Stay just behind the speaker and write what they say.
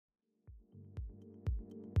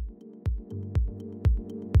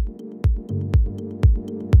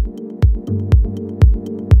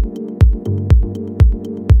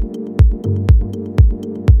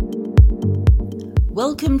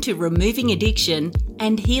Welcome to Removing Addiction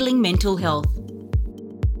and Healing Mental Health.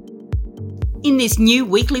 In this new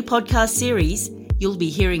weekly podcast series, you'll be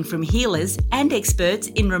hearing from healers and experts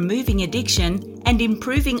in removing addiction and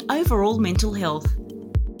improving overall mental health.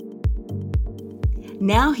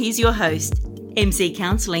 Now here's your host, MC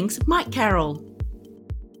Counselling's Mike Carroll.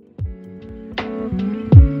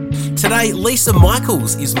 Today, Lisa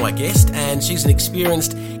Michaels is my guest, and she's an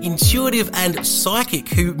experienced intuitive and psychic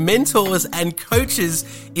who mentors and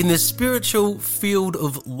coaches in the spiritual field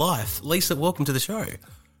of life. Lisa, welcome to the show.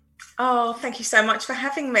 Oh, thank you so much for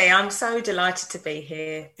having me. I'm so delighted to be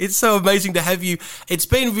here. It's so amazing to have you. It's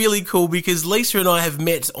been really cool because Lisa and I have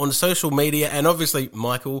met on social media, and obviously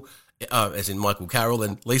Michael, as in Michael Carroll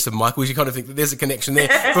and Lisa Michaels, you kind of think that there's a connection there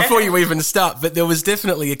before you even start, but there was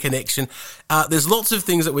definitely a connection. There's lots of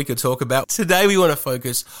things that we could talk about. Today we want to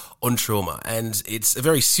focus on trauma, and it's a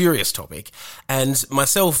very serious topic. And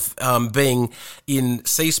myself, being in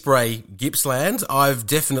Seaspray, Gippsland, I've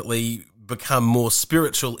definitely become more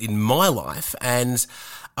spiritual in my life, and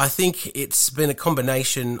I think it's been a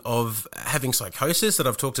combination of having psychosis that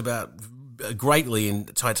I've talked about greatly in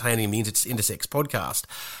Titanium, the Intersex podcast,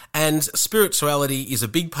 and spirituality is a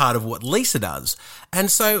big part of what Lisa does. And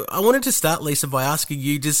so I wanted to start, Lisa, by asking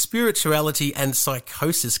you, does spirituality and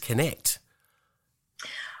psychosis connect?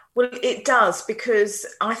 Well, it does, because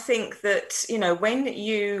I think that, when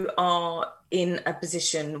you are in a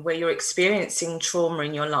position where you're experiencing trauma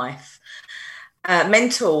in your life,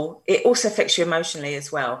 mental, it also affects you emotionally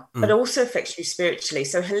as well, but also affects you spiritually.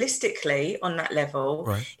 So holistically, on that level,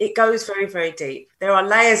 right, it goes very, very deep. There are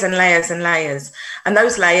layers and layers and layers, and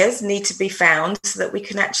those layers need to be found so that we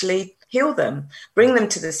can actually heal them, bring them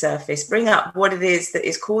to the surface, bring up what it is that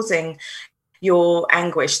is causing your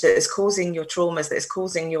anguish, that is causing your traumas, that is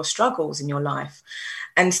causing your struggles in your life.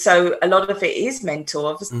 And so a lot of it is mental.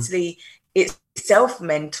 Obviously, it's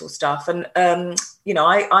self-mental stuff. And,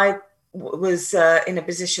 I was in a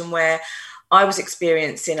position where I was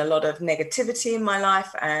experiencing a lot of negativity in my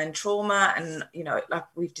life and trauma, and like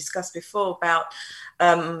we've discussed before about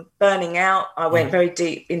burning out. I went very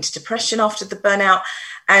deep into depression after the burnout,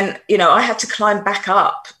 and I had to climb back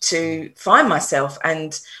up to find myself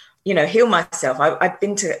and heal myself. I'd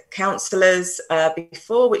been to counsellors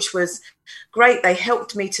before, which was great. They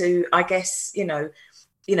helped me to, I guess,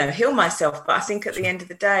 heal myself. But I think at the end of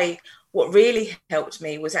the day, what really helped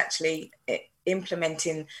me was actually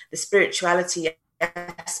implementing the spirituality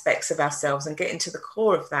aspects of ourselves and getting to the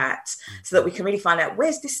core of that, so that we can really find out,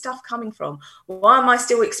 where's this stuff coming from? Why am I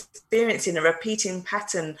still experiencing a repeating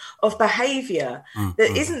pattern of behavior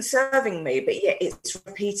that isn't serving me, but yet it's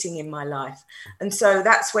repeating in my life? And so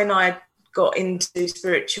that's when I got into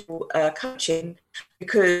spiritual coaching,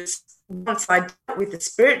 because once I dealt with the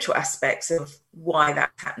spiritual aspects of why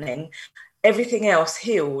that's happening, everything else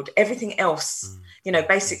healed. Everything else,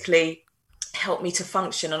 basically helped me to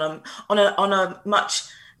function on a much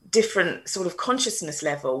different sort of consciousness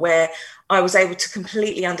level, where I was able to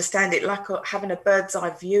completely understand it, like having a bird's eye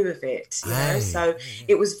view of it. So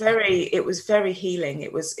it was very healing.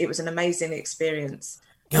 It was an amazing experience.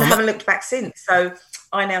 And I haven't looked back since. So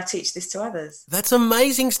I now teach this to others. That's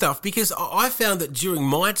amazing stuff, because I found that during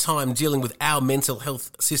my time dealing with our mental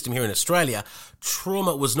health system here in Australia,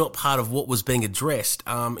 trauma was not part of what was being addressed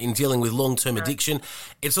in dealing with long-term addiction.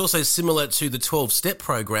 It's also similar to the 12-step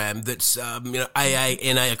program that's AA,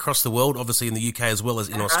 NA across the world, obviously in the UK as well as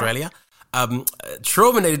in Australia.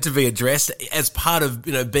 Trauma needed to be addressed as part of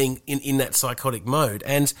being in that psychotic mode.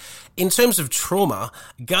 And in terms of trauma,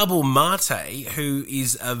 Gabor Mate, who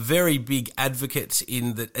is a very big advocate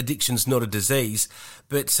in that addiction's not a disease,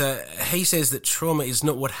 but he says that trauma is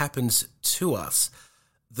not what happens to us.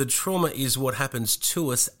 The trauma is what happens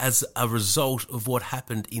to us as a result of what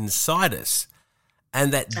happened inside us.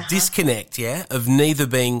 And that disconnect, of neither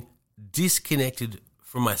being disconnected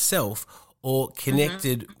from myself or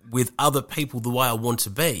connected with other people the way I want to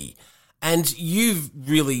be. And you've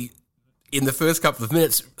really, in the first couple of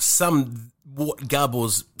minutes, summed what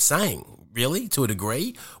Gabor's saying, really, to a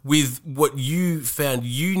degree, with what you found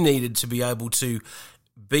you needed to be able to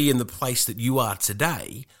be in the place that you are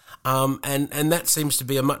today. And that seems to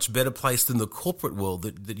be a much better place than the corporate world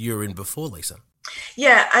that you were in before, Lisa.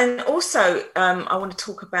 Yeah, and also I want to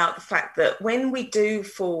talk about the fact that when we do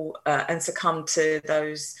fall and succumb to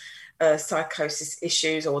those psychosis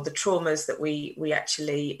issues or the traumas that we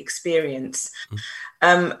actually experience,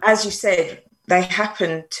 as you said, they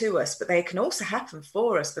happen to us, but they can also happen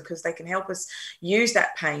for us because they can help us use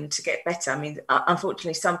that pain to get better. I mean,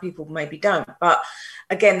 unfortunately, some people maybe don't, but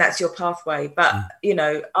again, that's your pathway. But, you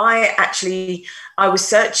know, I was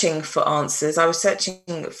searching for answers. I was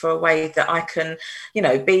searching for a way that I can, you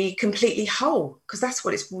know, be completely whole, because that's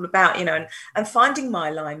what it's all about, you know, and finding my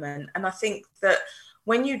alignment. And I think that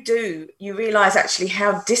when you do, you realize actually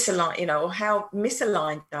how disaligned, you know, or how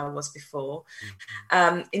misaligned I was before.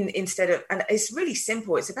 Instead of, and it's really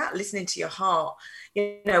simple. It's about listening to your heart.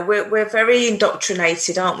 You know, we're very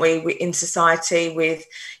indoctrinated, aren't we, in society with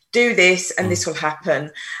do this and this will happen.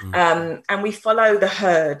 And we follow the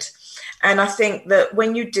herd. And I think that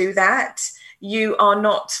when you do that, you are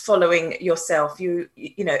not following yourself. You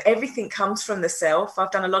know, everything comes from the self.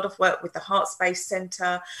 I've done a lot of work with the Heart Space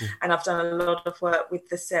Center, and I've done a lot of work with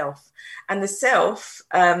the self. And the self,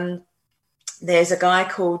 there's a guy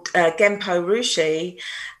called Genpo Rushi,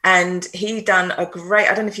 and he done a great,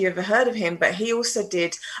 I don't know if you ever heard of him, but he also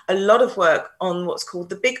did a lot of work on what's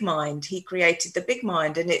called the big mind. He created the big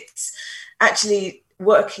mind, and it's actually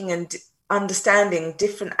working and understanding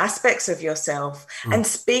different aspects of yourself and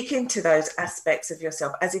speaking to those aspects of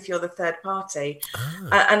yourself as if you're the third party,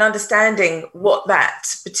 and understanding what that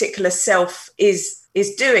particular self is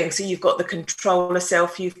doing. So you've got the controller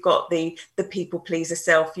self, you've got the people pleaser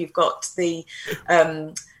self, you've got the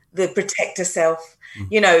protector self,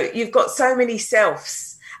 you know, you've got so many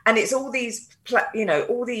selves, and it's all these, you know,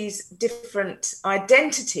 all these different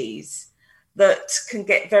identities that can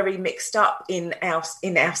get very mixed up in our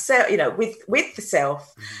self, you know, with the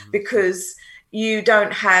self, because you're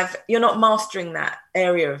not mastering that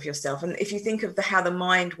area of yourself. And if you think of how the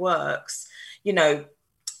mind works, you know,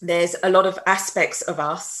 there's a lot of aspects of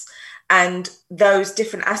us, and those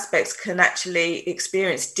different aspects can actually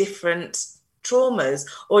experience different traumas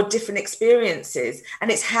or different experiences,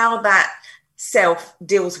 and it's how that self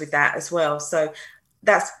deals with that as well. So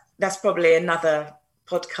that's probably another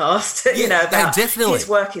podcast, you know, about definitely. His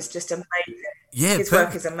work is just amazing. Yeah, his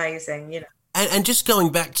work is amazing, you know. And just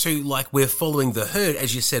going back to, like, we're following the herd,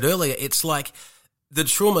 as you said earlier, it's like the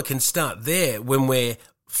trauma can start there when we're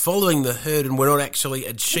following the herd and we're not actually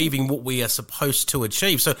achieving what we are supposed to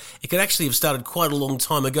achieve. So it could actually have started quite a long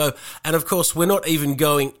time ago. And of course, we're not even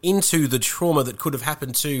going into the trauma that could have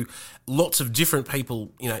happened to lots of different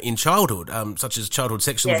people, you know, in childhood, such as childhood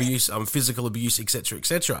sexual abuse, physical abuse, etc.,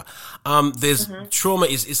 etc. There's trauma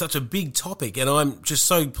is such a big topic, and I'm just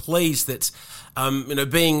so pleased that, you know,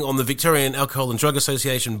 being on the Victorian Alcohol and Drug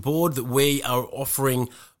Association board, that we are offering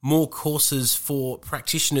more courses for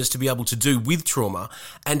practitioners to be able to do with trauma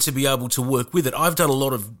and to be able to work with it. I've done a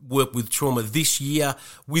lot of work with trauma this year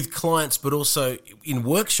with clients, but also in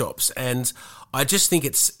workshops. And I just think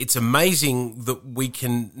it's amazing that we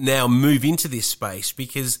can now move into this space,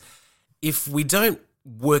 because if we don't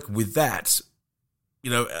work with that, you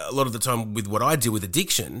know, a lot of the time with what I deal with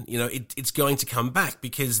addiction, you know, it's going to come back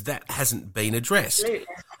because that hasn't been addressed. Absolutely.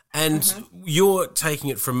 And you're taking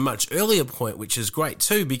it from a much earlier point, which is great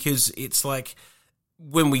too, because it's like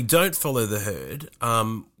when we don't follow the herd,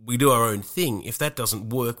 we do our own thing. If that doesn't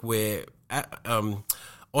work, we're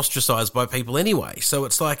ostracized by people anyway. So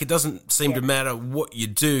it's like it doesn't seem to matter what you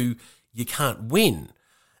do, you can't win.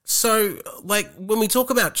 So, like, when we talk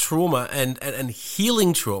about trauma and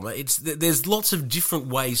healing trauma, there's lots of different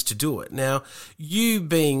ways to do it. Now, you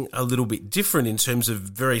being a little bit different in terms of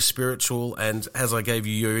very spiritual, and as I gave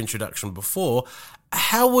you your introduction before,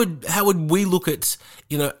 how would we look at,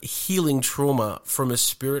 you know, healing trauma from a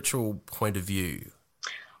spiritual point of view?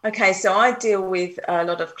 Okay, so I deal with a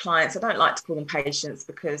lot of clients. I don't like to call them patients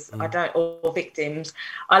because or victims.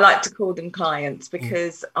 I like to call them clients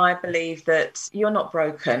because I believe that you're not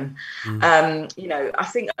broken. You know, I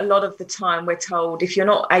think a lot of the time we're told if you're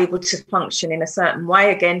not able to function in a certain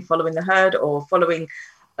way, again, following the herd or following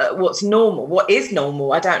what's normal, what is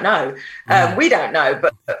normal, I don't know. We don't know,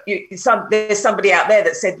 but there's somebody out there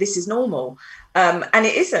that said this is normal. And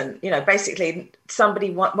it isn't, you know, basically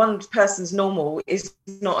one person's normal is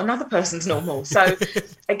not another person's normal. So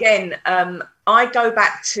again, I go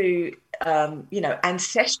back to, you know,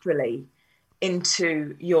 ancestrally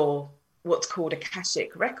into your what's called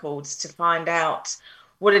Akashic records to find out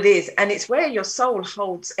what it is. And it's where your soul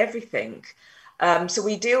holds everything. So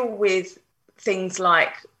we deal with things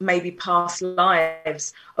like maybe past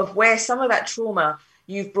lives of where some of that trauma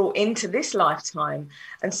you've brought into this lifetime.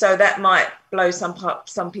 And so that might blow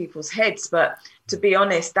some people's heads. But to be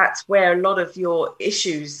honest, that's where a lot of your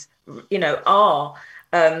issues, you know, are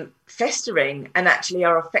festering and actually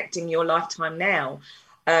are affecting your lifetime now.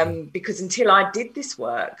 Because until I did this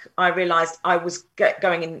work, I realized I was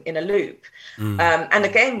going in a loop. And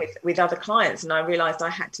again, with other clients, and I realized I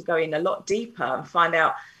had to go in a lot deeper and find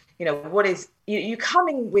out, what is, you come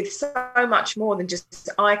in with so much more than just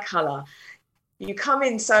eye color. You come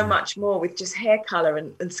in so much more with just hair color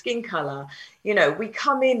and skin color. We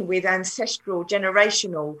come in with ancestral,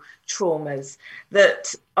 generational traumas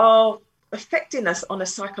that are affecting us on a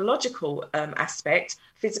psychological aspect,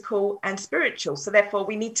 physical and spiritual. So therefore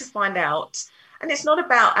we need to find out, and it's not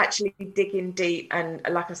about actually digging deep and,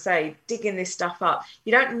 like I say, digging this stuff up.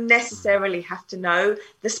 You don't necessarily have to know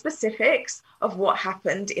the specifics of what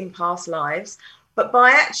happened in past lives, but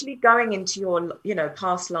by actually going into your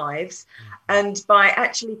past lives and by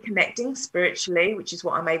actually connecting spiritually, which is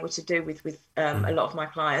what I'm able to do with a lot of my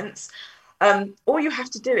clients, all you have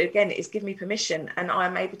to do, again, is give me permission, and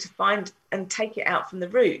I'm able to find and take it out from the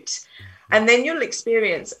root. And then you'll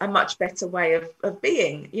experience a much better way of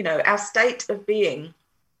being, our state of being.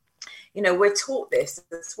 We're taught this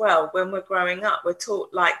as well. When we're growing up, we're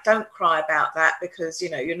taught, like, don't cry about that because,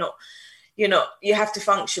 you have to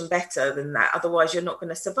function better than that. Otherwise, you're not going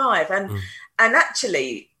to survive. And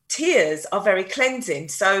actually, tears are very cleansing.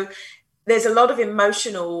 So there's a lot of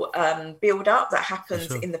emotional build up that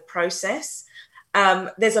happens in the process.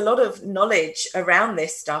 There's a lot of knowledge around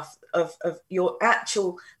this stuff of your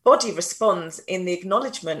actual body responds in the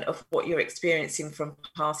acknowledgement of what you're experiencing from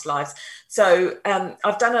past lives. So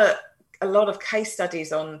I've done a lot of case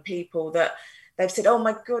studies on people that they've said, oh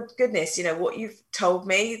my goodness, what you've told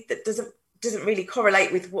me that doesn't really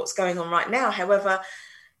correlate with what's going on right now. However,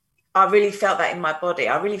 I really felt that in my body.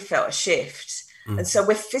 I really felt a shift. And so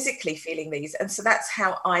we're physically feeling these. And so that's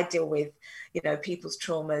how I deal with, people's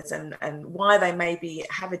traumas and why they maybe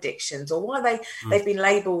have addictions, or why they've been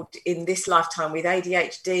labeled in this lifetime with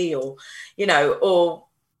ADHD or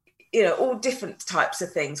all different types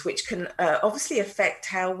of things, which can obviously affect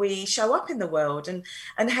how we show up in the world and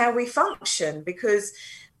how we function. Because,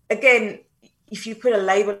 again, if you put a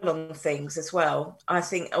label on things as well, I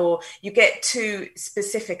think, or you get too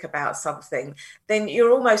specific about something, then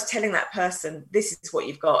you're almost telling that person, this is what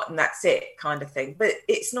you've got and that's it, kind of thing. But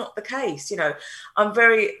it's not the case. I'm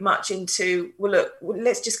very much into, well, look,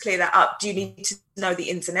 let's just clear that up. Do you need to know the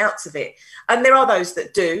ins and outs of it? And there are those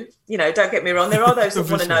that do, don't get me wrong. There are those that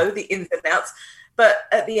want to know the ins and outs. But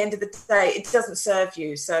at the end of the day, it doesn't serve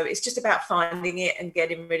you. So it's just about finding it and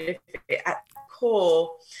getting rid of it at the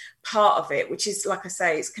core part of it, which is, like I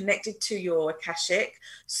say, it's connected to your Akashic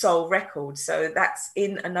soul record. So that's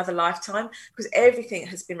in another lifetime, because everything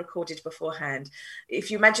has been recorded beforehand.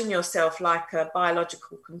 If you imagine yourself like a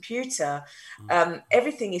biological computer,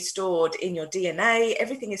 everything is stored in your DNA,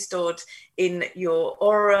 everything is stored in your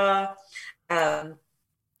aura,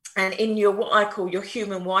 and in your, what I call your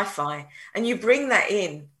human Wi-Fi. And you bring that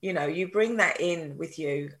in, you bring that in with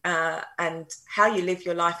you, and how you live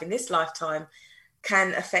your life in this lifetime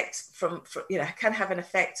can can have an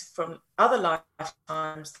effect from other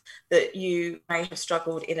lifetimes that you may have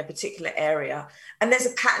struggled in a particular area. And there's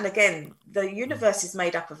a pattern. Again, the universe is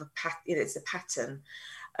made up of it's a pattern.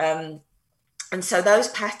 And so those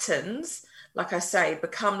patterns, like I say,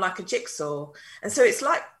 become like a jigsaw. And so it's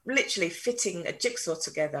like literally fitting a jigsaw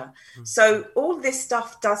together. So all this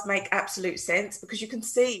stuff does make absolute sense, because you can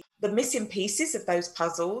see the missing pieces of those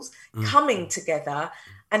puzzles coming together.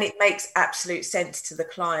 And it makes absolute sense to the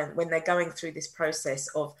client when they're going through this process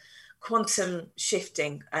of quantum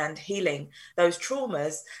shifting and healing those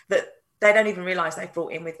traumas that they don't even realize they've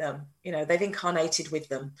brought in with them. They've incarnated with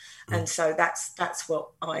them. And so that's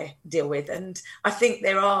what I deal with. And I think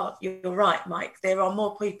you're right, Mike, there are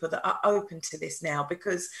more people that are open to this now,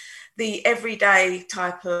 because the everyday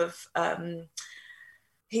type of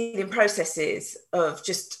healing processes of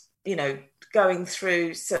just, going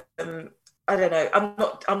through some, I don't know,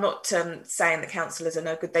 I'm not saying that counsellors are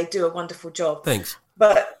no good. They do a wonderful job. Thanks.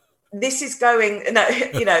 But this is going,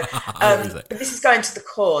 this is going to the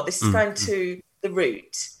core. This is going to the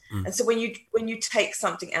root. And so when you take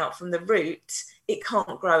something out from the root, it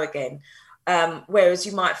can't grow again. Whereas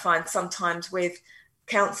you might find sometimes with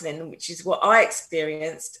counselling, which is what I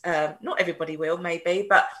experienced, not everybody will, maybe,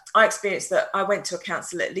 but I experienced that I went to a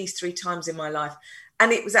counsellor at least 3 times in my life,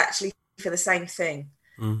 and it was actually for the same thing.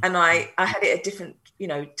 And I had it at different,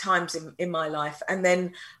 times in my life. And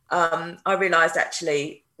then I realised,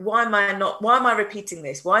 actually, why am I repeating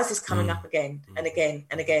this? Why is this coming up again and again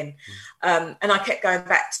and again? And I kept going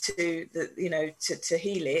back to to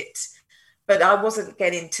heal it, but I wasn't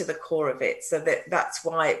getting to the core of it. So that's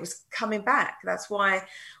why it was coming back. That's why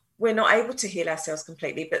we're not able to heal ourselves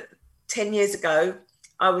completely. But 10 years ago,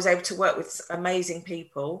 I was able to work with amazing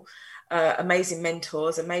people amazing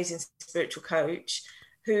mentors, amazing spiritual coach,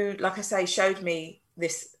 who, like I say, showed me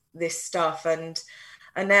this stuff, and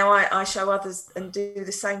now I show others and do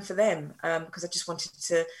the same for them, because I just wanted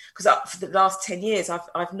to. Because for the last 10 years,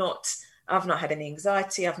 I've not had any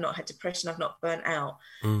anxiety, I've not had depression, I've not burnt out,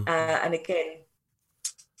 and again,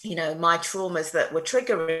 you know, my traumas that were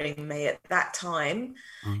triggering me at that time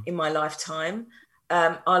in my lifetime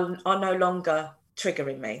are no longer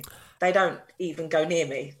triggering me. They don't even go near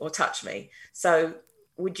me or touch me. So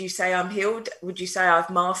would you say I'm healed? Would you say I've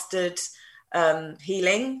mastered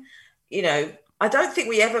healing? You know, I don't think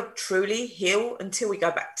we ever truly heal until we go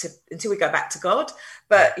back to God.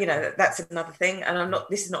 But, you know, that's another thing. And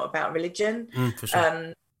this is not about religion. For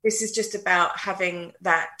sure. This is just about having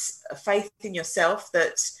that faith in yourself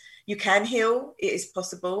that you can heal. It is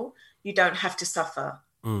possible. You don't have to suffer.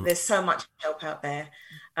 There's so much help out there.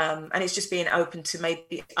 And it's just being open to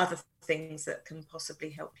maybe other things that can possibly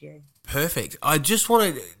help you. Perfect. I just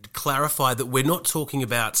want to clarify that we're not talking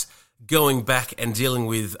about going back and dealing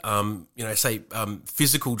with,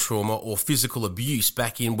 physical trauma or physical abuse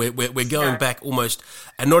back in. We're going back almost,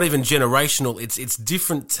 and not even generational. It's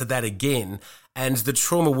different to that again. And the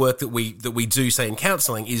trauma work that we do, say in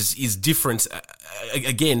counselling, is different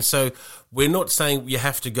again. So we're not saying you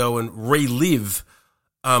have to go and relive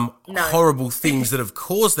horrible things that have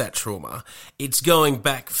caused that trauma. It's going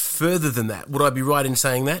back further than that. Would I be right in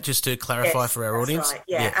saying that, just to clarify for our audience? Right.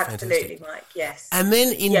 Yeah, absolutely, fantastic. Mike, yes. And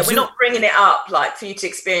then we're not bringing it up like for you to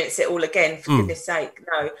experience it all again, for goodness sake.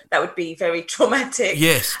 No, that would be very traumatic.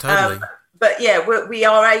 Yes, totally. But yeah, we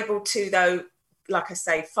are able to, though, like I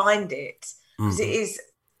say, find it, because it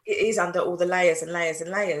is under all the layers and layers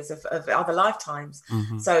and layers of other lifetimes.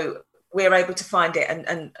 So we're able to find it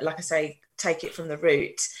and like I say, take it from the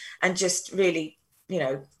root and just really, you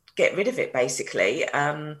know, get rid of it, basically.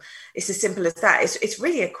 It's as simple as that. It's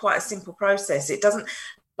really quite a simple process. It doesn't,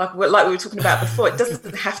 like we were talking about before, it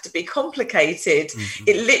doesn't have to be complicated.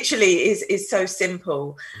 It literally is so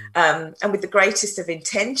simple. And with the greatest of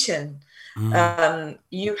intention,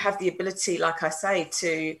 you have the ability, like I say,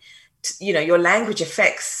 to you know, your language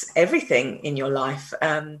affects everything in your life.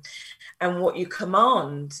 And what you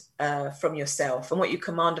command from yourself and what you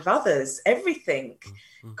command of others, everything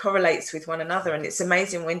correlates with one another. And it's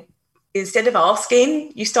amazing when, instead of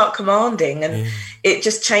asking, you start commanding, and it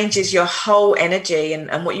just changes your whole energy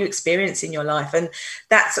and what you experience in your life. And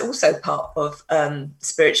that's also part of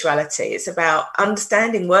spirituality. It's about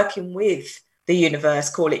understanding, working with the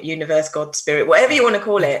universe, call it universe, God, spirit, whatever you want to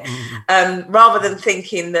call it, rather than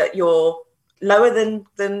thinking that you're lower than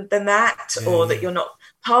that, or that you're not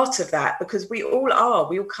part of that, because we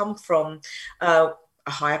all come from a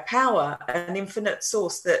higher power, an infinite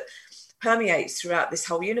source that permeates throughout this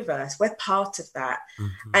whole universe. We're part of that,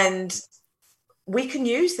 and we can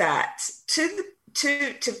use that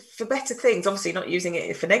for better things. Obviously not using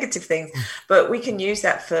it for negative things, but we can use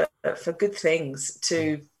that for good things,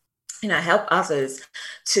 to, you know, help others,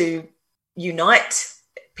 to unite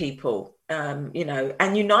people, you know,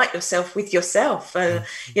 and unite yourself with yourself.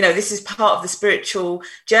 You know, this is part of the spiritual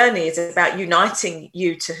journey. It's about uniting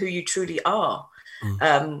you to who you truly are.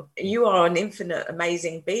 You are an infinite,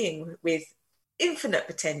 amazing being with infinite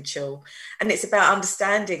potential. And it's about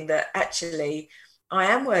understanding that actually I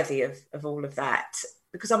am worthy of all of that,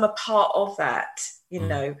 because I'm a part of that. You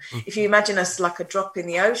know, if you imagine us like a drop in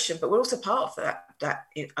the ocean, but we're also part of that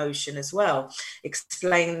ocean as well,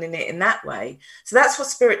 explaining it in that way. So that's what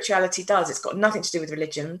spirituality does. It's got nothing to do with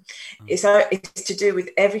religion. It's to do with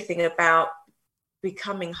everything about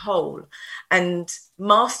becoming whole and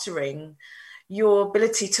mastering your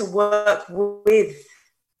ability to work with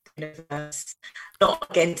the universe, not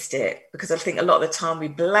against it. Because I think a lot of the time we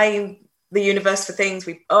blame the universe for things.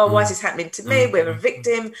 Why is this happening to me? We're a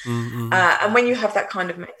victim. And when you have that kind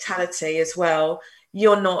of mentality as well,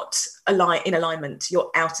 you're not in alignment. You're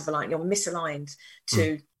out of alignment. You're misaligned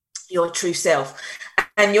to your true self.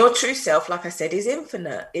 And your true self, like I said, is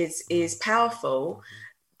infinite, is powerful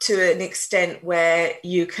to an extent where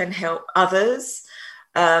you can help others,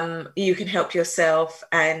 you can help yourself,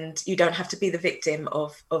 and you don't have to be the victim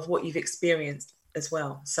of what you've experienced as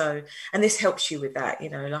well. So, and this helps you with that, you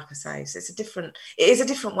know, like I say. So it is a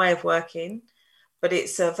different way of working, but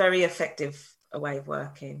it's a very effective way of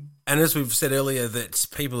working. And as we've said earlier, that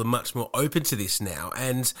people are much more open to this now.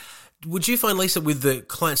 And would you find, Lisa, with the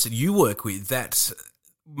clients that you work with, that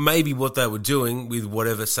maybe what they were doing with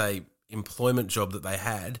whatever, say, employment job that they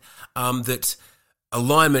had, that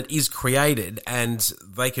alignment is created and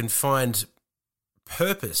they can find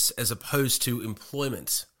purpose as opposed to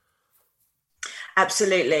employment?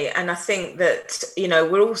 Absolutely. And I think that, you know,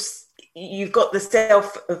 we're all you've got the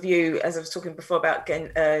self of you, as I was talking before about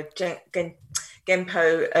Genpo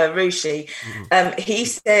Rushi. He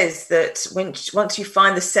says that once you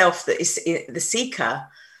find the self that is the seeker,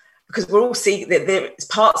 because we're all there's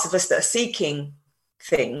parts of us that are seeking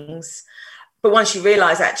things, but once you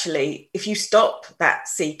realize, actually, if you stop that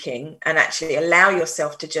seeking and actually allow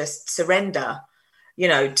yourself to just surrender,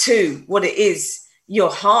 to what it is your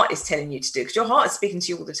heart is telling you to do, because your heart is speaking to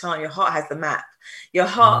you all the time. Your heart has the map. Your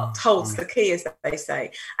heart holds the key, as they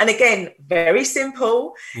say. And again, very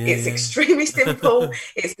simple. It's extremely simple.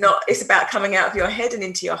 It's about coming out of your head and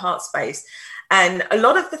into your heart space. And a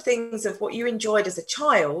lot of the things of what you enjoyed as a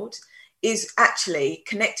child is actually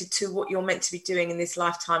connected to what you're meant to be doing in this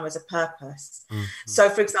lifetime as a purpose. So,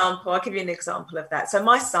 for example, I'll give you an example of that. So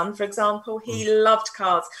my son, for example, he loved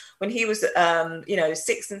cars. When he was,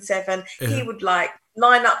 6 and 7, he would like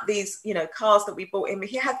line up these, cars that we bought him.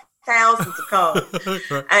 He had thousands of cars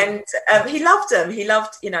and he loved them. He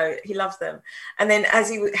loved them. And then as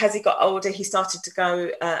he got older, he started to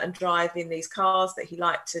go and drive in these cars that he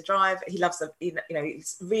liked to drive. He loves them.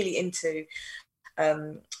 He's really into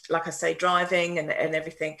like I say, driving and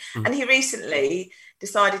everything. And he recently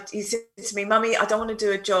decided, he said to me, "Mummy, I don't want to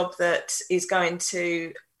do a job that is going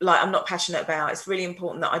to, I'm not passionate about. It's really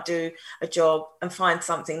important that I do a job and find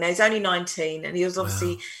something." Now, he's only 19, and he was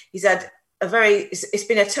obviously, he's had it's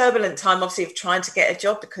been a turbulent time, obviously, of trying to get a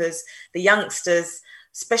job, because the youngsters,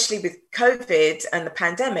 especially with COVID and the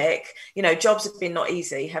pandemic, jobs have been not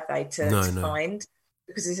easy, have they, to find,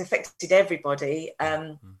 because it's affected everybody.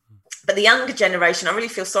 But the younger generation, I really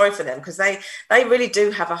feel sorry for them, because they really do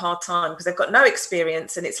have a hard time, because they've got no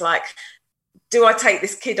experience. And it's like, do I take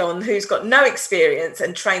this kid on who's got no experience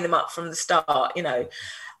and train them up from the start,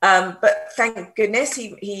 But thank goodness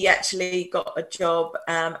he actually got a job,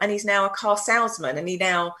 and he's now a car salesman, and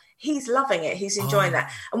he's loving it. He's enjoying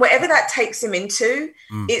that. And whatever that takes him into,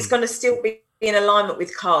 it's going to still be in alignment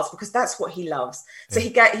with cars, because that's what he loves. So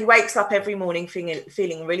he wakes up every morning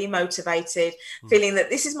feeling really motivated, feeling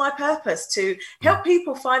that this is my purpose, to help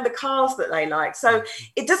people find the cars that they like. So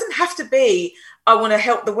it doesn't have to be, I want to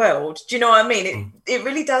help the world. Do you know what I mean? It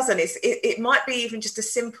really doesn't. It might be even just a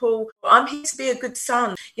simple, I'm here to be a good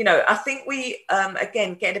son. I think we,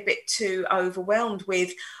 again, get a bit too overwhelmed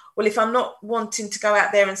with, well, if I'm not wanting to go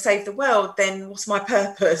out there and save the world, then what's my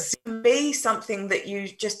purpose? It can be something that you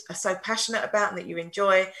just are so passionate about and that you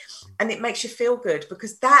enjoy, and it makes you feel good,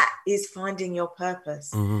 because that is finding your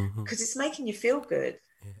purpose, because it's making you feel good.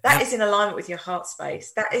 That is in alignment with your heart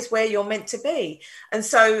space. That is where you're meant to be. And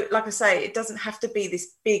so, like I say, it doesn't have to be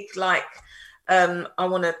this big, I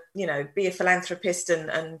want to, be a philanthropist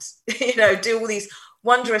and do all these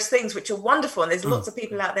wondrous things, which are wonderful. And there's lots of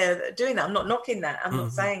people out there that are doing that. I'm not knocking that. I'm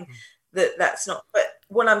not saying that that's not, but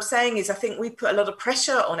what I'm saying is, I think we put a lot of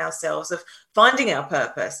pressure on ourselves of finding our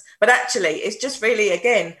purpose, but actually it's just really,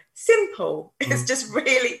 again, simple. It's just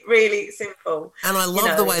really, really simple. And I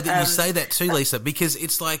love the way that you say that too, Lisa, because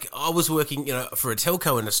it's like, I was working, for a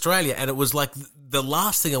telco in Australia, and it was like the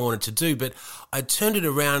last thing I wanted to do, but I turned it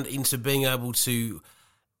around into being able to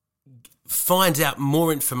find out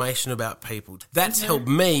more information about people. That's helped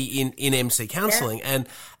me in MC counselling and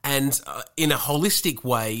in a holistic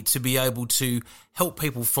way to be able to help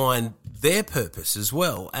people find their purpose as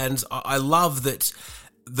well. And I love that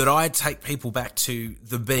I take people back to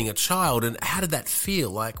the being a child. And how did that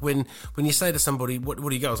feel? Like when you say to somebody, what do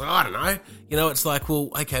you go? It's like, I don't know. It's like, well,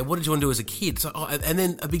 okay, what did you want to do as a kid? So, and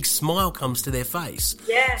then a big smile comes to their face.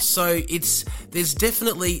 Yeah. So there's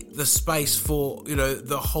definitely the space for,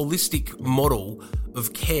 the holistic model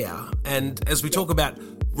of care. And as we talk about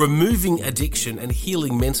removing addiction and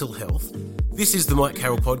healing mental health, this is the Mike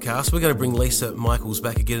Carroll Podcast. We're going to bring Lisa Michaels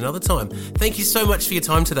back again another time. Thank you so much for your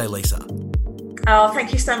time today, Lisa. Oh,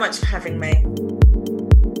 thank you so much for having me.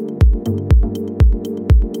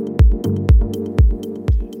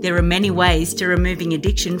 There are many ways to removing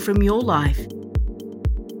addiction from your life.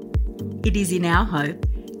 It is in our hope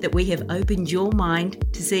that we have opened your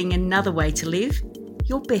mind to seeing another way to live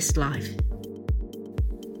your best life.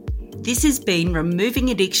 This has been Removing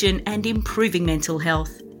Addiction and Improving Mental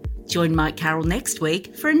Health. Join Mike Carroll next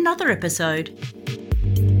week for another episode.